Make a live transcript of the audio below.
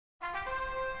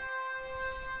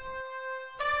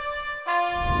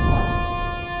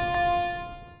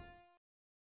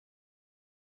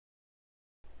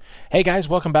Hey guys,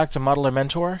 welcome back to Modeler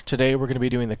Mentor. Today we're going to be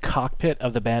doing the cockpit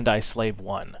of the Bandai Slave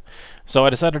 1. So I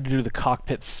decided to do the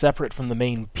cockpit separate from the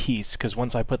main piece because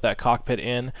once I put that cockpit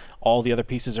in, all the other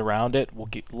pieces around it will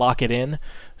lock it in.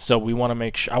 So I want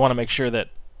to make sure that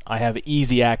I have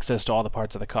easy access to all the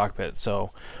parts of the cockpit.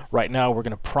 So right now we're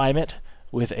going to prime it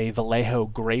with a Vallejo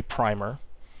gray primer,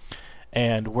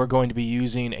 and we're going to be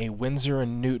using a Winsor &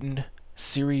 Newton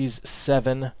Series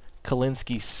 7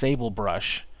 Kolinsky Sable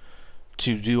brush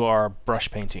to do our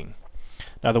brush painting.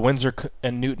 Now the Winsor &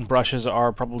 Newton brushes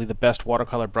are probably the best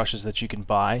watercolor brushes that you can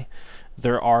buy.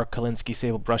 There are Kolinsky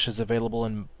Sable brushes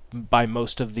available by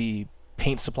most of the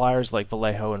paint suppliers like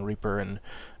Vallejo and Reaper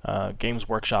and Games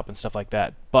Workshop and stuff like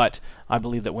that, but I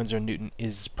believe that Winsor & Newton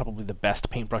is probably the best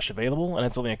paintbrush available, and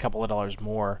it's only a couple of dollars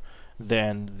more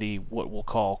than the what we'll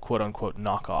call quote-unquote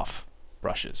knockoff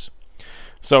brushes.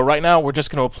 So right now we're just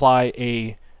going to apply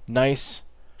a nice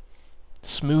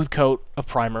smooth coat of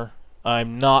primer.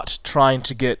 I'm not trying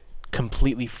to get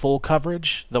completely full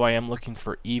coverage, though I am looking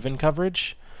for even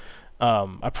coverage.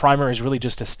 A primer is really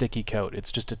just a sticky coat.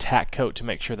 It's just a tack coat to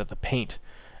make sure that the paint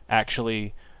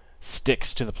actually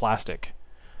sticks to the plastic.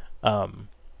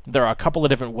 There are a couple of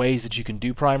different ways that you can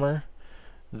do primer.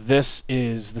 This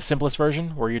is the simplest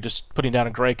version, where you're just putting down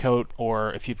a gray coat,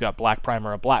 or if you've got black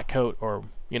primer, a black coat, or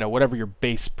whatever your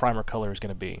base primer color is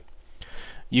going to be.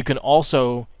 You can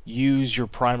also use your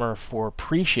primer for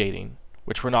pre-shading,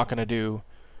 which we're not going to do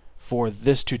for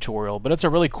this tutorial, but it's a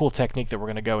really cool technique that we're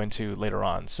going to go into later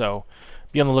on. So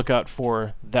be on the lookout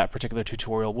for that particular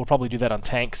tutorial. We'll probably do that on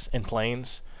tanks and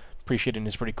planes. Pre-shading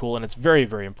is pretty cool, and it's very,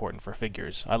 very important for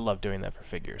figures. I love doing that for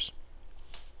figures.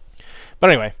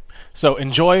 But anyway, so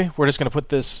enjoy. We're just going to put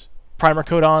this primer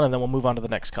coat on, and then we'll move on to the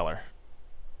next color.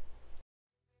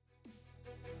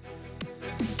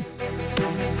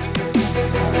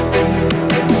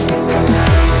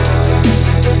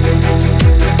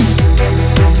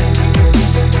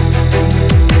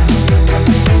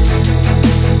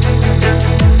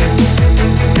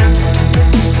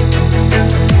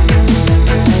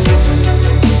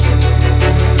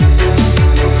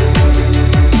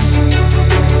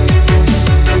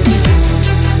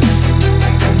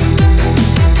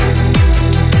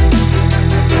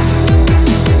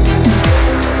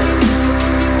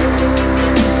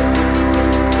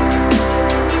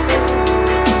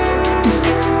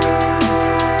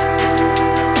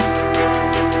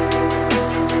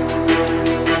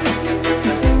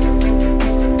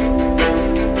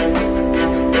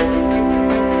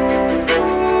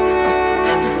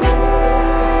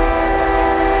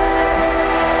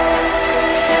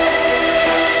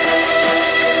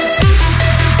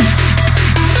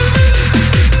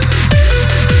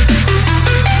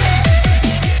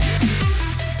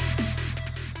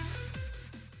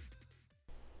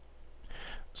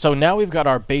 So now we've got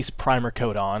our base primer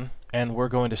coat on, and we're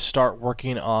going to start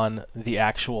working on the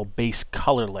actual base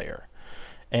color layer.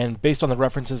 And based on the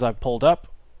references I've pulled up,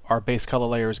 our base color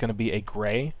layer is going to be a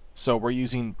gray. So we're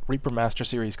using Reaper Master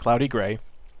Series Cloudy Gray.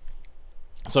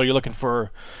 So you're looking for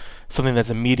something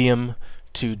that's a medium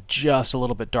to just a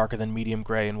little bit darker than medium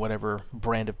gray in whatever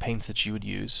brand of paints that you would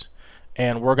use.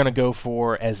 And we're going to go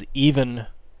for as even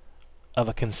of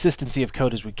a consistency of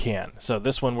coat as we can. So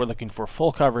this one we're looking for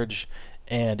full coverage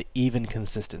and even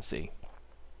consistency.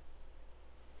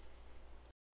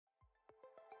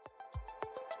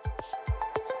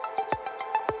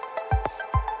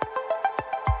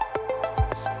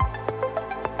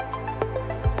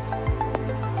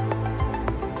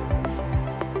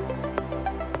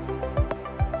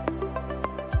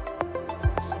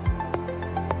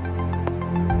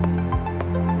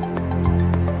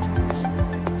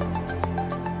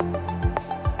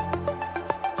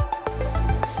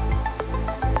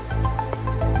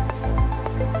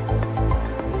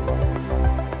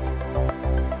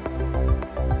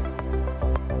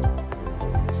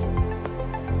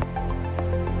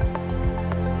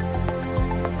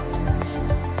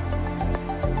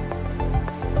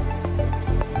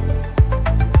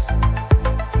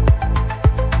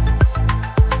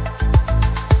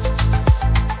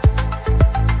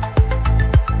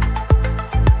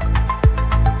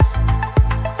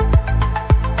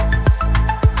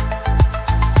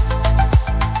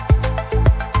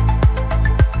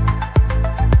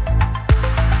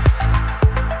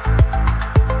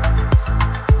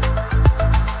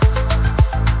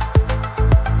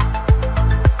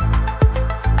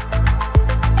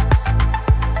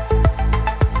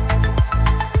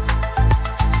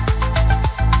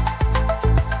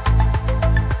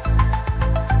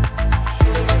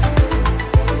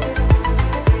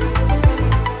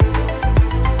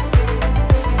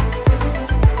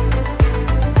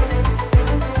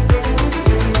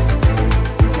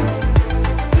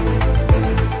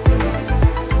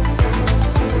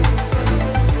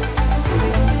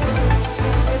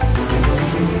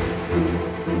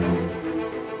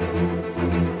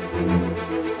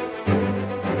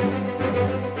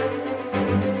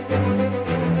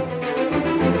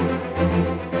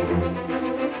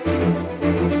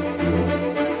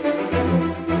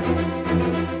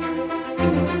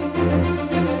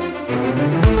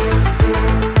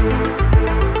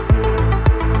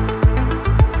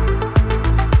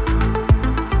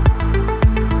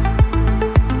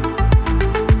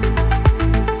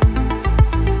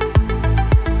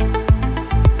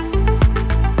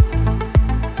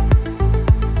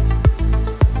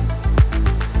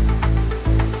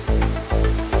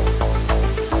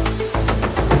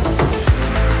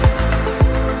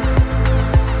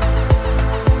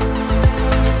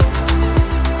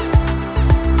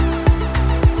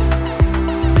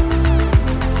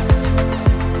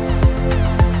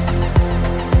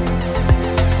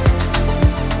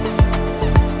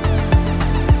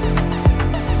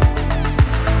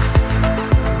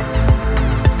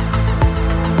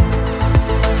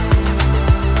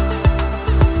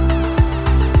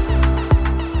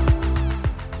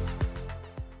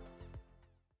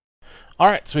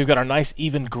 Alright, so we've got our nice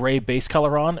even gray base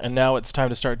color on, and now it's time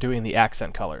to start doing the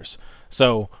accent colors.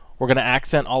 So we're going to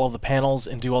accent all of the panels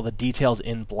and do all the details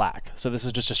in black. So this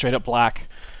is just a straight up black.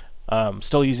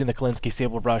 Still using the Kolinsky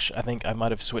sable brush. I think I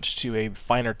might have switched to a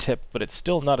finer tip, but it's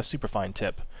still not a super fine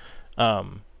tip.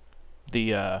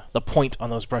 The point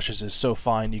on those brushes is so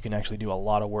fine you can actually do a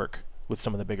lot of work with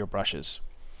some of the bigger brushes.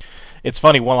 It's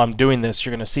funny, while I'm doing this,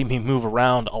 you're going to see me move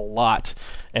around a lot,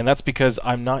 and that's because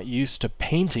I'm not used to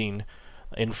painting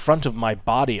in front of my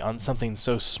body on something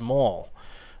so small.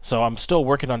 So I'm still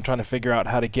working on trying to figure out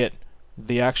how to get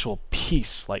the actual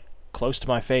piece like close to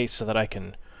my face so that I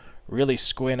can really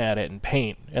squint at it and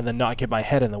paint and then not get my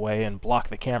head in the way and block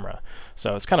the camera.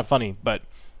 So it's kind of funny, but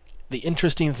the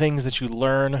interesting things that you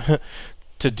learn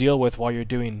to deal with while you're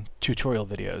doing tutorial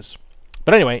videos.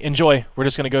 But anyway, enjoy. We're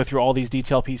just going to go through all these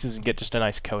detail pieces and get just a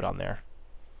nice coat on there.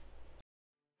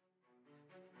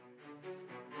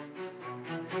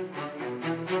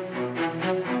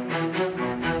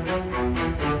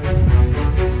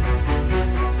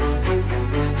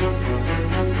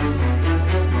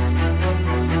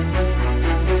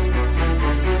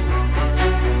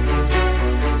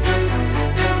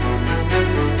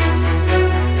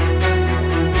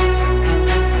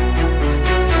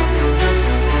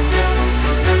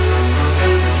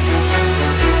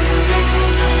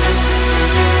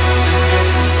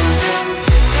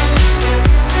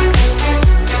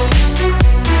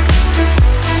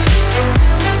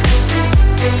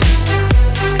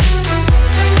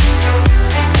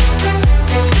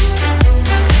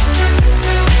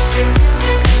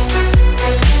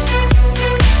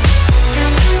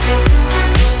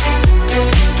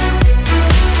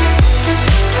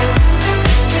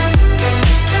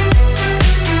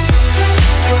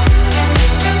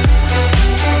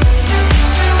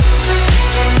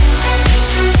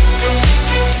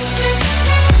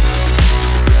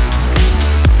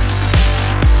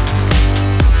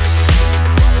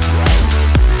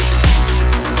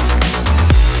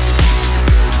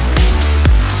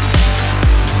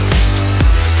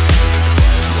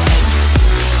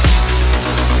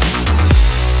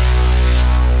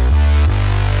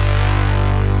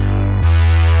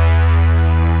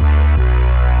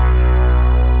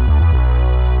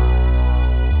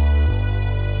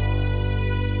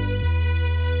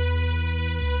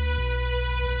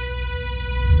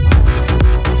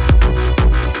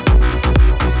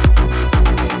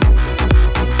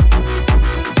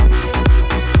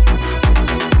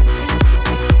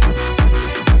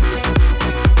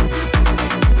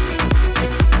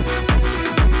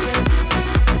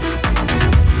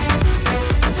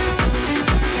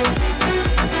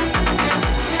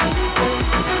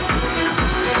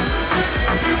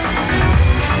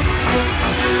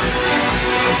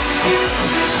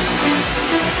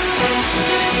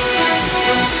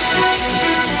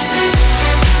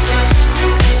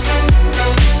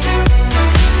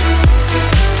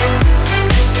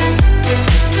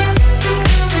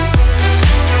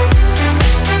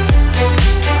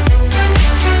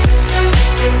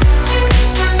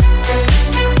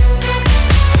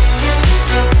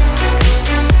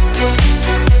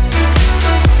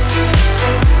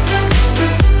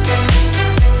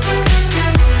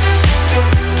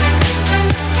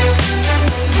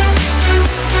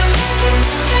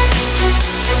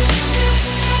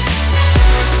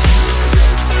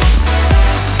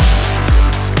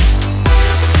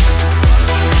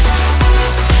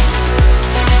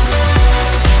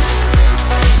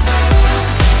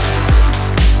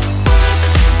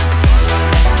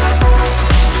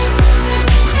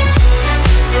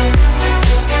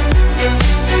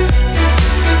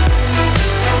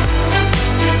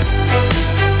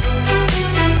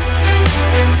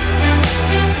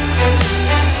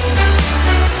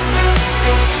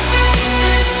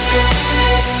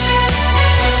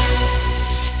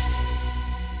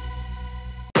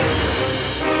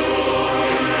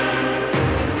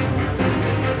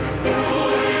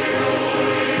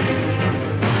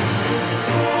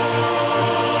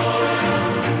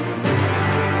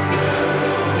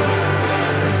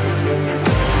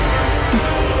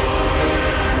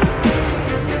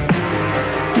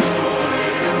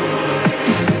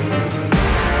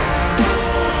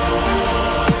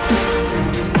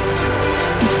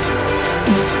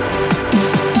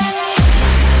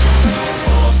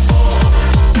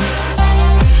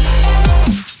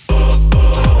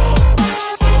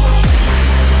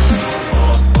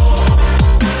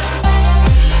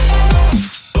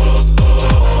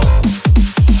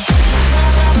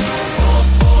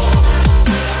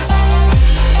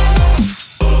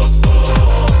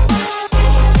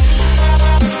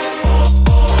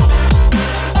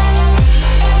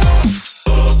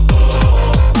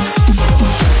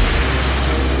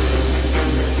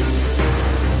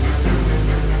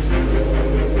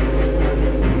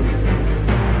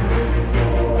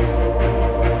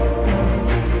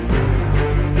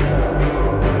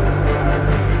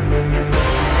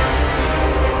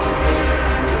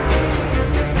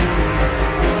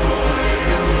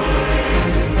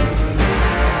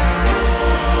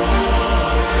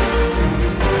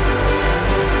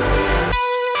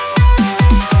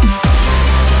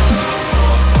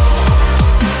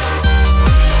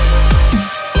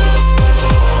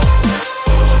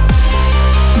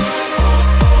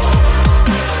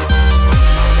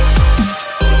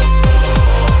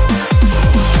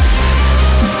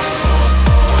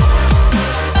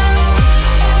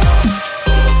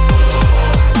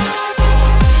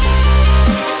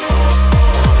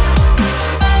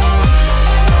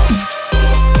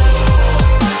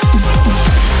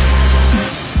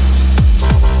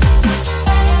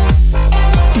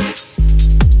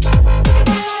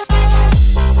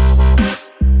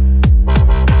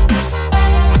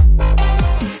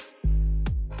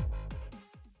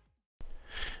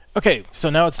 Okay, so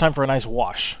now it's time for a nice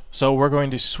wash. So we're going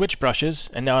to switch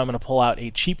brushes, and now I'm going to pull out a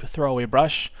cheap throwaway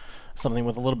brush, something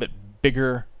with a little bit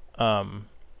bigger of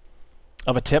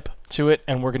a tip to it,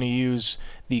 and we're going to use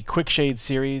the Quick Shade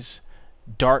series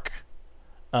Dark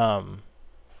from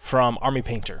Army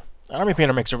Painter. Army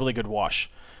Painter makes a really good wash,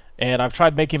 and I've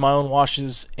tried making my own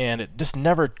washes, and it just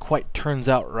never quite turns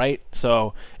out right.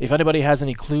 So if anybody has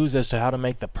any clues as to how to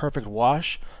make the perfect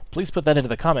wash, please put that into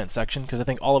the comment section, because I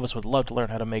think all of us would love to learn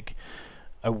how to make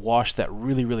a wash that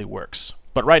really, really works.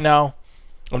 But right now,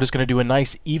 I'm just going to do a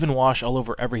nice even wash all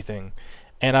over everything.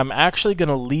 And I'm actually going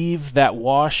to leave that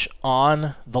wash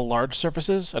on the large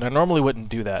surfaces, and I normally wouldn't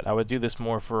do that. I would do this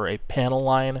more for a panel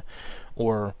line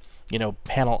or, you know,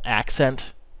 panel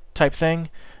accent type thing.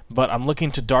 But I'm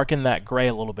looking to darken that gray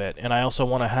a little bit, and I also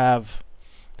want to have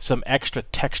some extra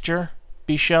texture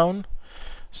be shown.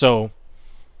 So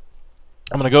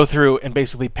I'm going to go through and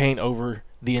basically paint over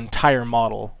the entire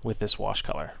model with this wash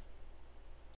color.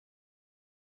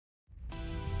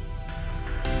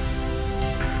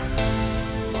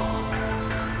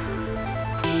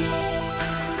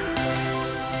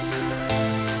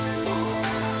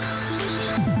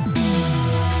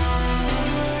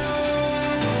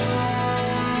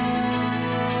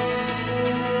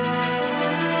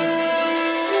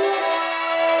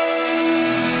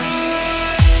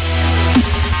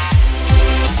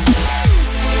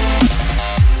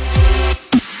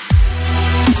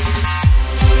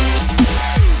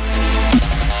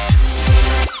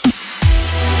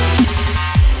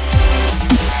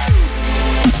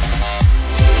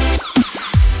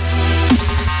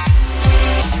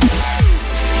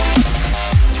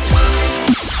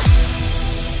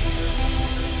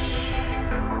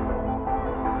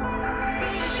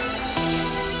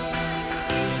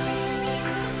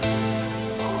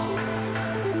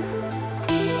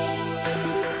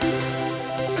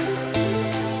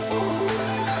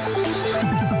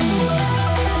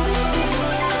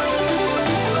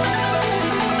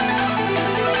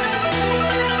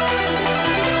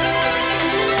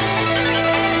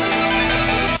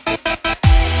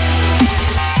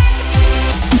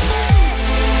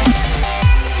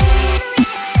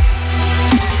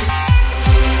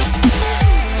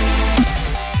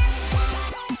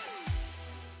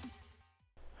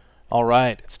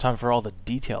 Alright, it's time for all the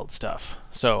detailed stuff.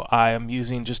 So I am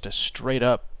using just a straight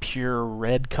up pure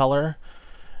red color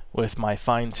with my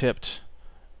fine tipped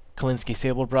Kolinsky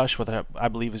sable brush, which I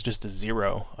believe is just a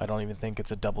 0. I don't even think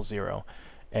it's a 00.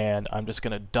 And I'm just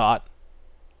going to dot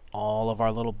all of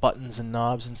our little buttons and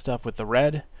knobs and stuff with the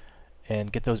red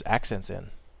and get those accents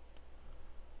in.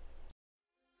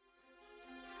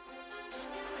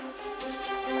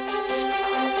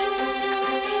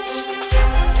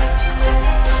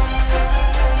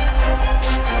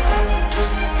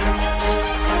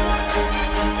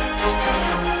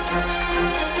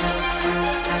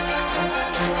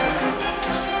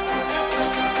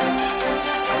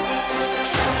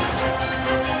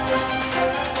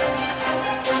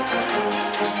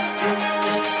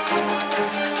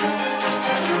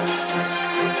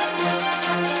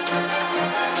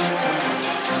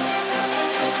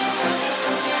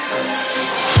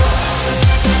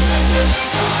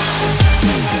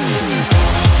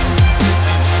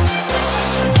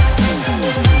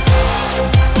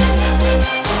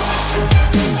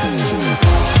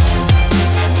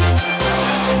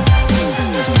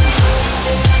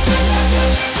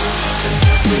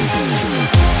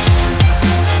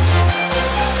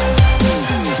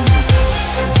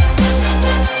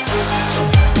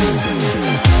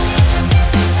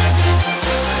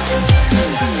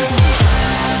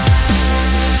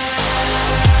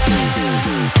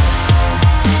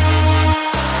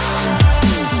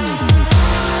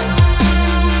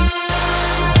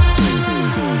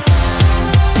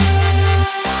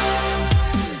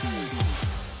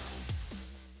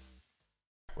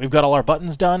 We've got all our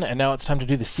buttons done, and now it's time to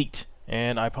do the seat.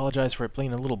 And I apologize for it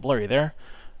being a little blurry there.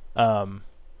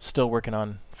 Still working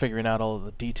on figuring out all of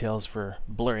the details for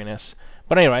blurriness.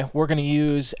 But anyway, we're going to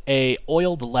use a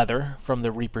oiled leather from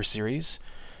the Reaper series.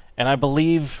 And I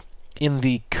believe in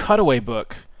the cutaway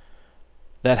book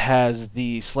that has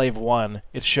the Slave 1,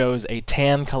 it shows a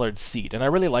tan-colored seat. And I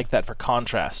really like that for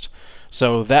contrast.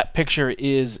 So that picture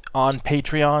is on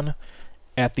Patreon.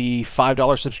 At the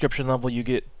 $5 subscription level, you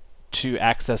get to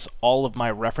access all of my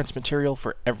reference material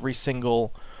for every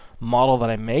single model that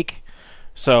I make.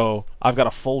 So I've got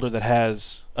a folder that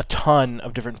has a ton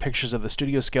of different pictures of the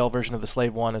studio scale version of the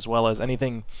Slave 1, as well as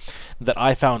anything that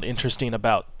I found interesting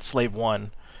about Slave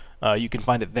 1. You can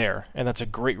find it there, and that's a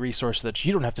great resource that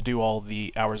you don't have to do all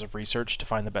the hours of research to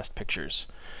find the best pictures.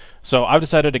 So I've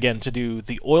decided again to do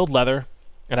the oiled leather,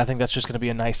 And I think that's just going to be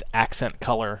a nice accent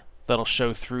color that'll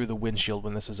show through the windshield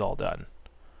when this is all done.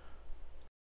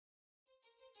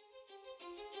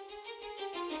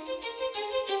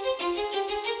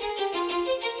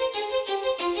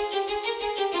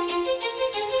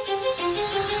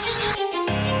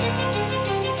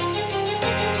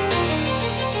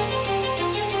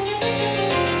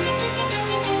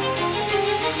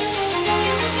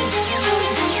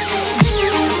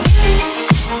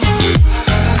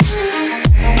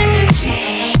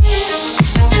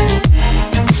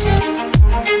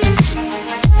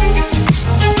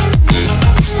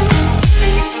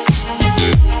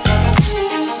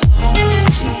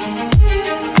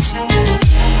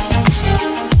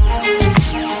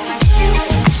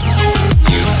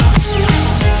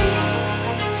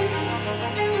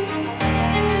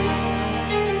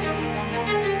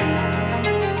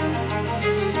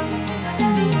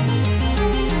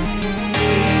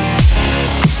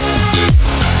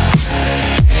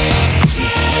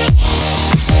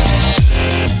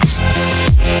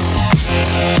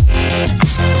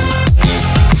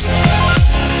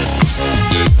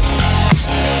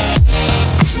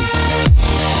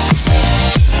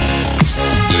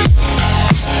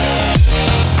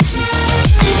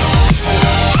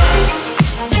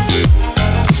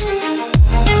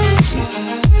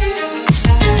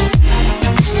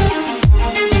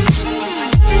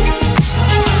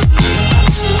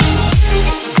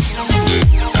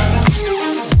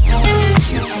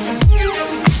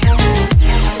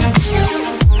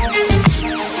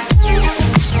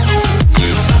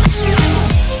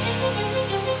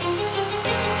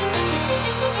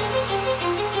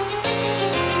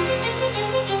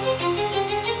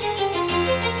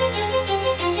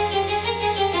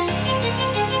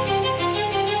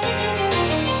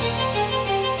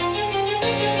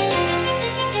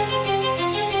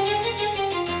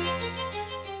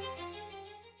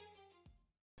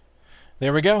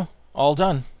 There we go, all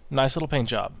done. Nice little paint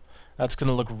job. That's going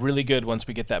to look really good once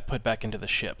we get that put back into the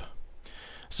ship.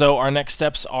 So our next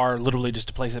steps are literally just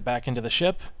to place it back into the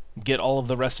ship, get all of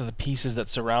the rest of the pieces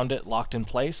that surround it locked in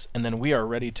place, and then we are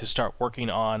ready to start working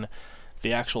on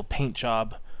the actual paint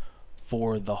job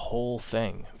for the whole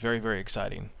thing. Very, very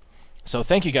exciting. So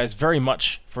thank you guys very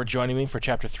much for joining me for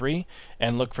Chapter 3,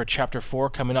 and look for Chapter 4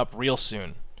 coming up real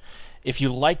soon. If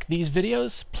you like these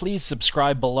videos, please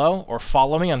subscribe below or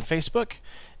follow me on Facebook.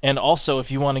 And also,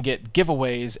 if you want to get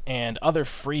giveaways and other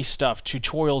free stuff,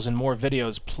 tutorials and more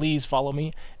videos, please follow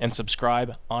me and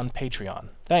subscribe on Patreon.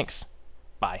 Thanks.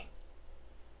 Bye.